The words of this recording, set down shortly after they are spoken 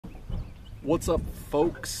What's up,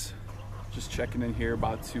 folks? Just checking in here,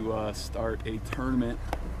 about to start a tournament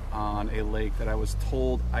on a lake that I was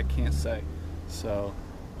told I can't say. So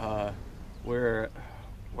we're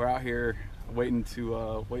out here waiting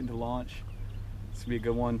to launch. It's gonna be a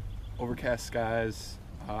good one. Overcast skies.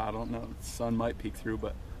 I don't know. The sun might peek through,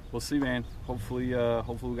 but we'll see, man. Hopefully we go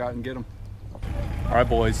out and get them. All right,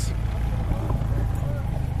 boys.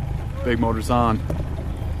 Big motor's on.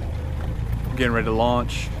 We're getting ready to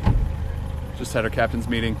launch. Just had our captain's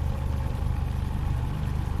meeting.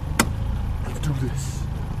 Let's do this.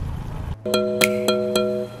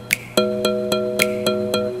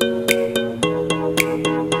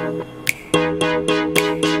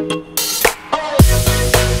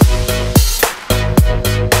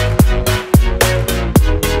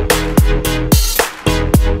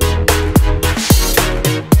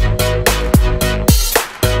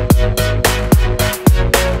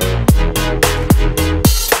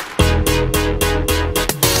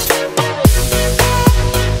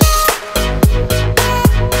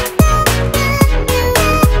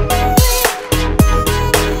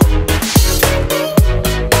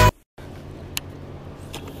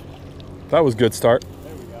 That was a good start.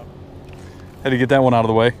 There we go. Had to get that one out of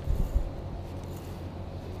the way.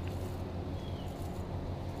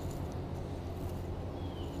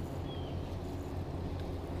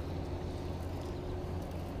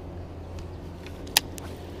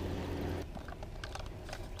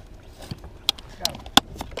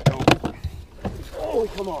 Oh,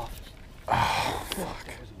 come off. Oh, fuck.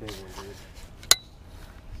 That was a big one, dude.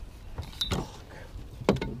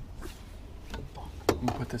 I'm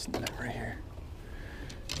gonna put this net right here.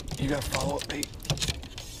 You gotta follow up bait.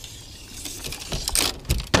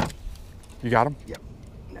 You got him? Yep.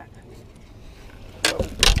 Net.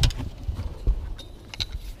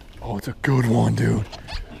 Oh, it's a good one, dude.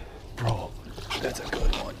 Bro, that's a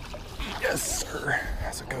good one. Yes, sir.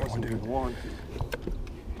 That's a good one, dude.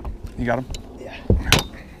 You got him? Yeah.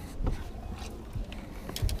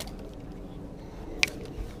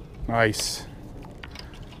 Nice.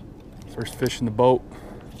 First fish in the boat.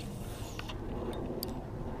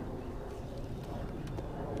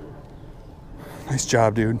 Nice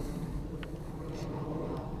job, dude.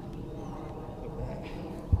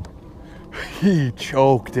 He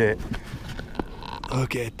choked it.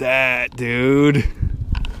 Look at that, dude.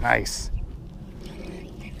 Nice.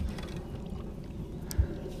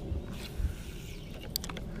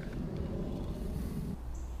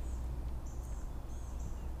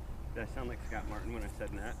 Did I sound like Scott Martin when I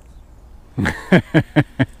said net?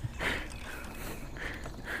 I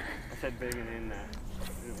said big and in net.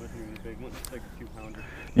 It wasn't even a big one. It's like a 2-pounder.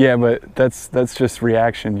 Yeah, but that's just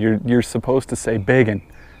reaction. You're supposed to say biggin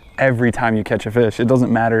every time you catch a fish. It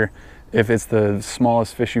doesn't matter if it's the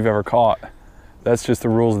smallest fish you've ever caught. That's just the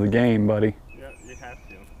rules of the game, buddy. Yeah, you have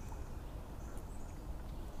to.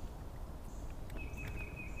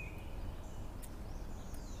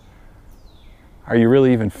 Are you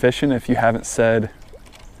really even fishing if you haven't said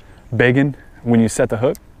biggin when you set the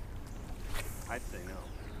hook? I'd say no.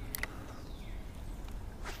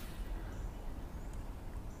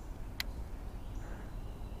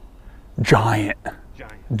 Giant.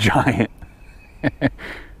 Giant. Giant.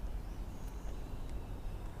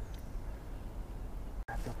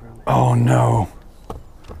 Oh no.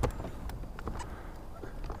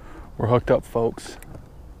 We're hooked up, folks.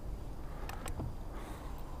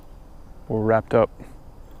 We're wrapped up.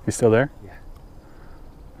 You still there? Yeah.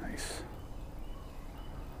 Nice.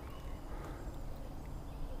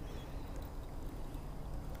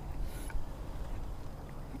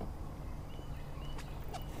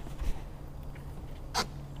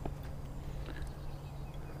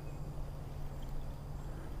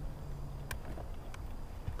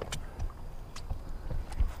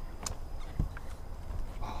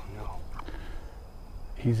 Oh no.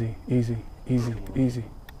 Easy, easy, easy, easy.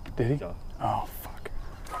 Did he? Oh, fuck.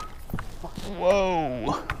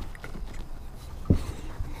 Whoa.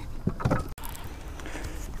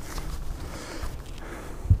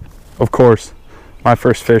 Of course, my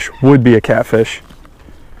first fish would be a catfish.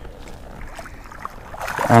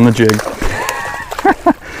 On the jig.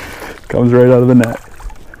 Comes right out of the net.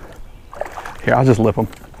 Here, I'll just lip him.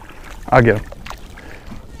 I'll get him.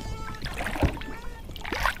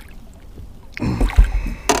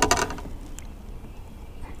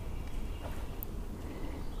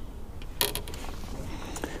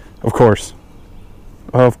 Of course.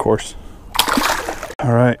 Of course.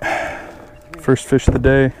 All right. First fish of the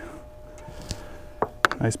day.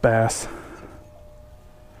 Nice bass.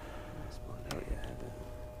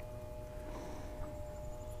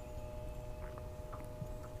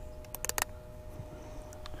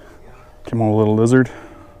 Came on a little lizard.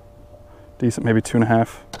 Decent, maybe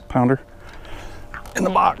 2.5 pounder. In the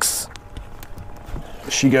box.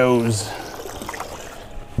 She goes.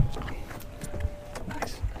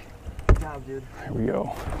 Nice. Good job, dude. Here we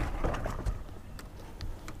go.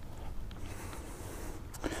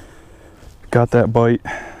 Got that bite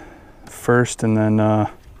first and then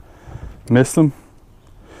missed them.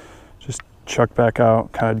 Just chucked back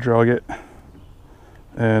out, kind of drug it,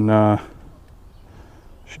 and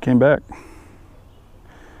she came back.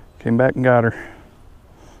 Came back and got her.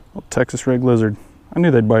 Little Texas red lizard. I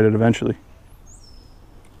knew they'd bite it eventually.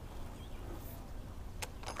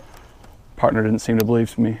 Partner didn't seem to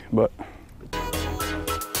believe me, but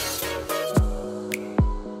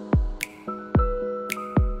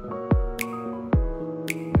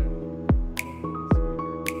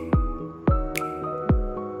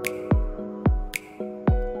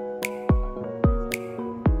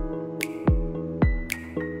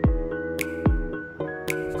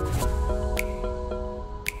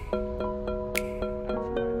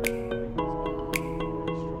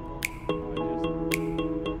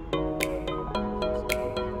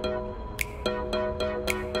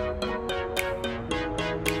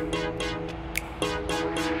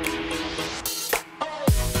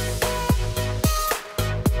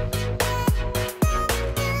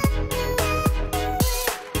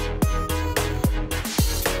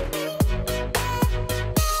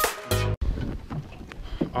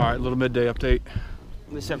all right, little midday update.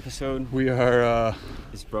 This episode We are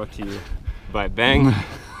is brought to you by Bang.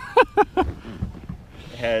 It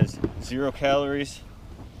has 0 calories,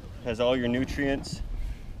 has all your nutrients,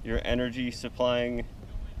 your energy supplying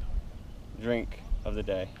drink of the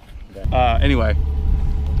day. anyway,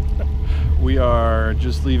 we are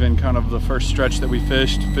just leaving kind of the first stretch that we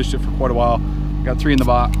fished it for quite a while. Got 3 in the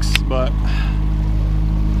box, but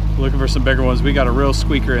looking for some bigger ones. We got a real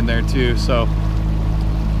squeaker in there too, so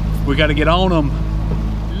we got to get on them.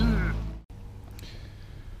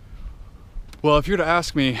 Well, if you were to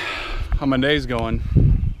ask me how my day's going,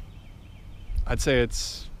 I'd say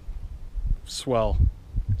it's swell.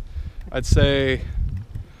 I'd say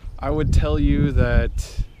I would tell you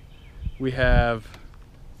that we have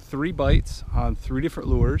 3 bites on 3 different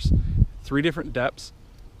lures, 3 different depths,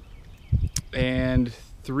 and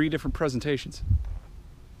 3 different presentations.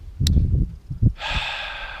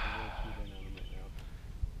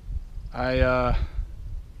 I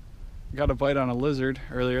got a bite on a lizard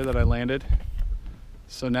earlier that I landed,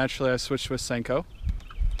 so naturally I switched to a Senko.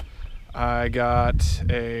 I got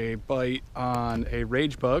a bite on a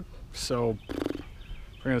rage bug, so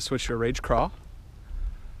we're gonna switch to a rage craw.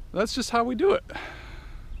 That's just how we do it.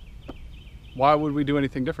 Why would we do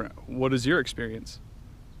anything different? What is your experience?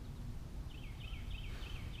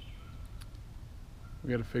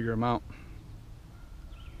 We gotta figure them out.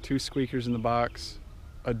 2 squeakers in the box,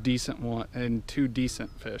 a decent one, and 2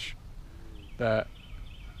 decent fish that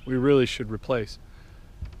we really should replace.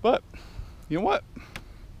 But you know what?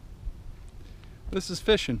 This is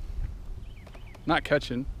fishing, not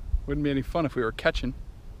catching. Wouldn't be any fun if we were catching.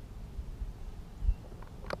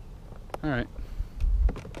 All right.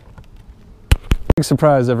 Big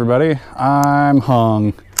surprise, everybody. I'm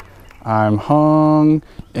hung. I'm hung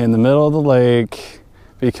in the middle of the lake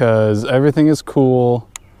because everything is cool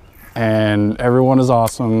and everyone is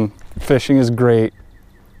awesome. Fishing is great.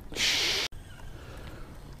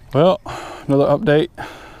 Well, another update.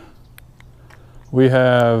 We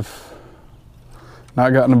have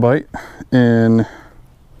not gotten a bite in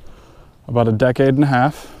about a decade and a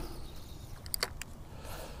half,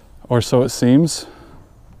 or so it seems.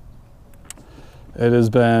 It has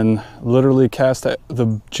been literally cast at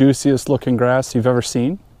the juiciest looking grass you've ever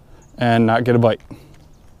seen and not get a bite.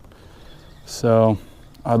 So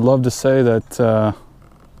I'd love to say that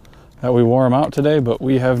that we wore them out today, but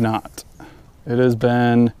we have not. It has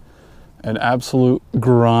been an absolute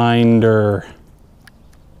grinder.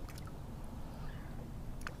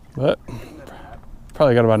 But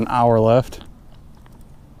probably got about an hour left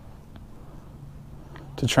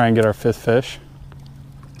to try and get our 5th fish.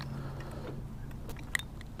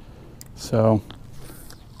 So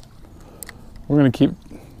we're gonna keep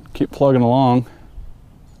plugging along.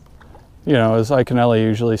 You know, as Iconelli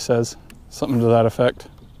usually says, something to that effect.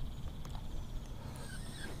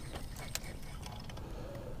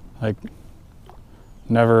 Like,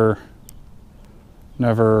 never,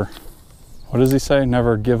 what does he say?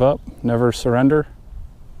 Never give up, never surrender.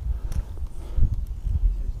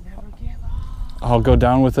 Never give up. I'll go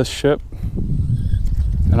down with this ship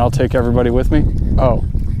and I'll take everybody with me. Oh,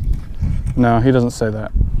 no, he doesn't say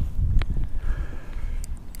that.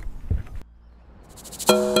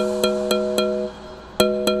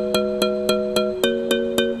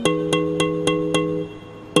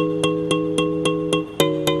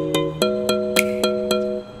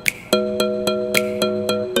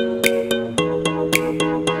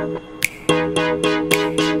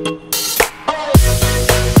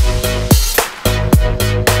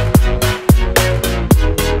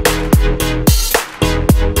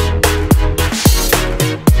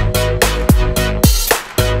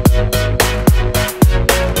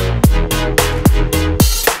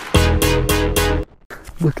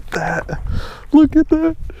 Look at that. Look at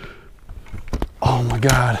that. Oh my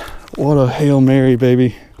God. What a Hail Mary,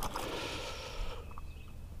 baby.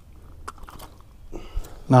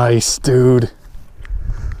 Nice, dude.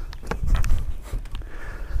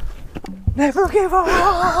 Never give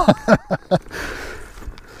up.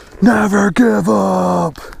 Never give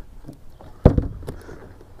up.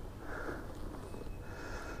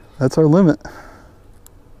 That's our limit.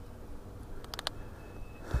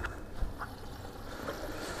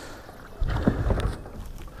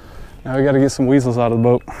 Now we got to get some weasels out of the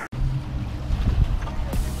boat.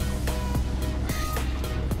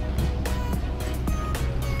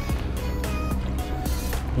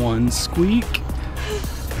 One squeak.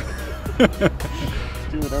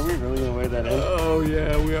 Dude, are we really gonna weigh that in? Oh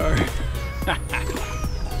yeah, we are.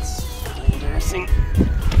 That's really embarrassing.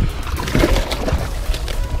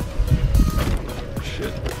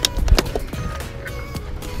 Shit.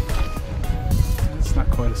 It's not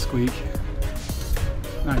quite a squeak.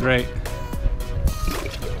 Not great.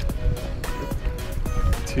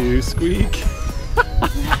 Two squeak.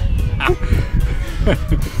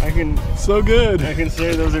 So good. I can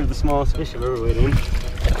say those are the smallest fish I've ever weighed in.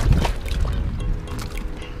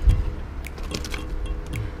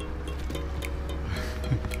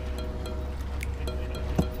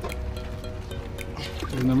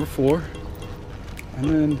 Here's number 4. And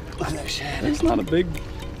then it's not a big,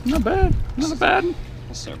 not bad, not a bad.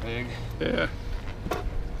 These are big. Yeah.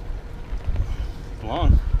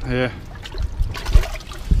 Long. Yeah.